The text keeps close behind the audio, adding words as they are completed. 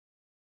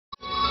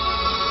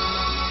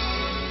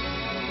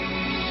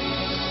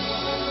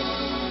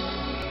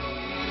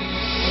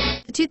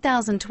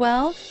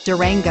2012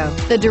 Durango.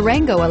 The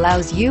Durango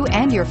allows you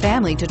and your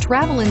family to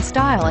travel in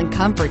style and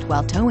comfort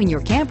while towing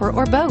your camper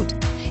or boat.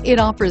 It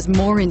offers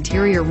more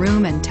interior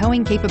room and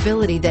towing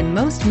capability than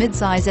most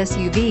midsize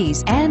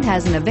SUVs and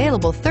has an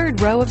available third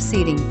row of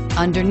seating.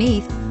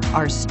 Underneath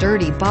are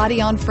sturdy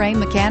body-on-frame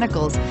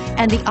mechanicals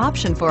and the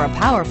option for a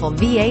powerful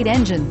V8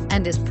 engine,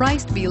 and is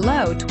priced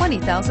below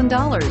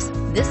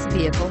 $20,000. This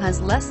vehicle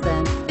has less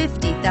than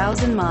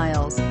 50,000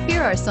 miles.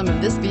 Here are some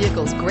of this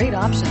vehicle's great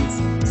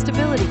options: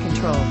 stability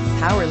control,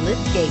 power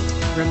lift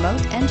gate,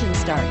 remote engine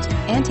start,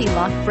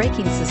 anti-lock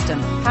braking system,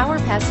 power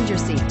passenger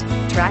seat,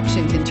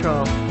 traction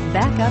control,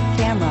 backup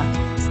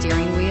camera,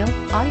 steering wheel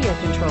audio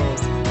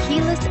controls,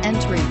 keyless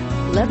entry,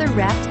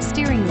 leather-wrapped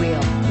steering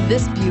wheel.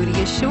 This beauty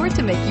is sure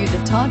to make you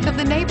the talk of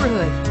the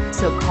neighborhood.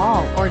 So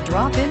call or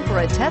drop in for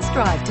a test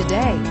drive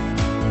today.